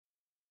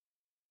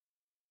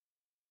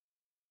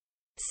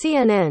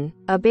CNN,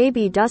 a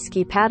baby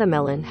dusky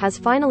pademelon has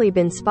finally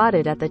been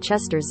spotted at the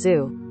Chester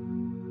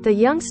Zoo. The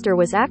youngster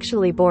was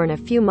actually born a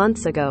few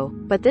months ago,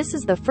 but this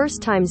is the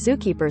first time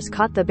zookeepers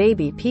caught the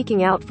baby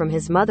peeking out from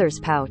his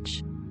mother's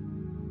pouch.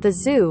 The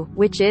zoo,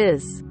 which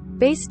is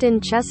based in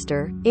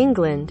Chester,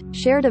 England,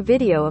 shared a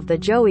video of the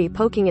joey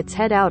poking its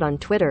head out on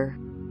Twitter.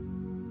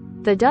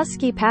 The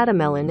dusky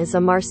pademelon is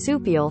a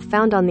marsupial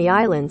found on the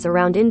islands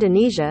around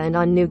Indonesia and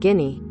on New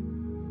Guinea.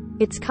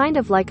 It's kind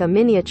of like a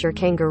miniature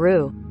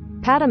kangaroo.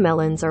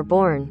 Pademelons are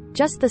born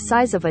just the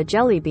size of a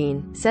jelly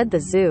bean, said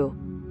the zoo.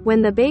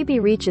 When the baby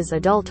reaches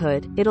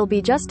adulthood, it'll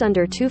be just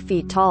under 2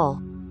 feet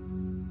tall.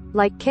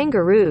 Like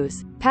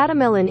kangaroos,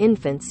 pademelon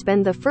infants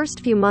spend the first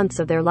few months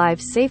of their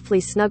lives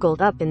safely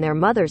snuggled up in their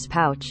mother's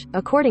pouch,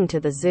 according to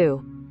the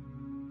zoo.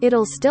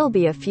 It'll still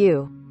be a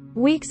few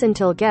weeks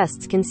until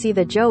guests can see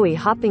the joey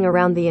hopping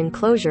around the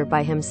enclosure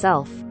by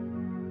himself.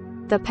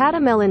 The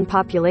pademelon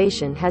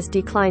population has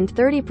declined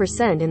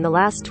 30% in the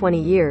last 20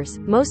 years,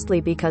 mostly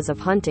because of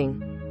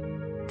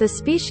hunting. The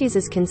species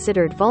is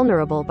considered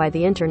vulnerable by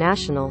the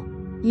International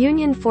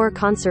Union for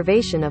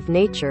Conservation of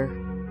Nature.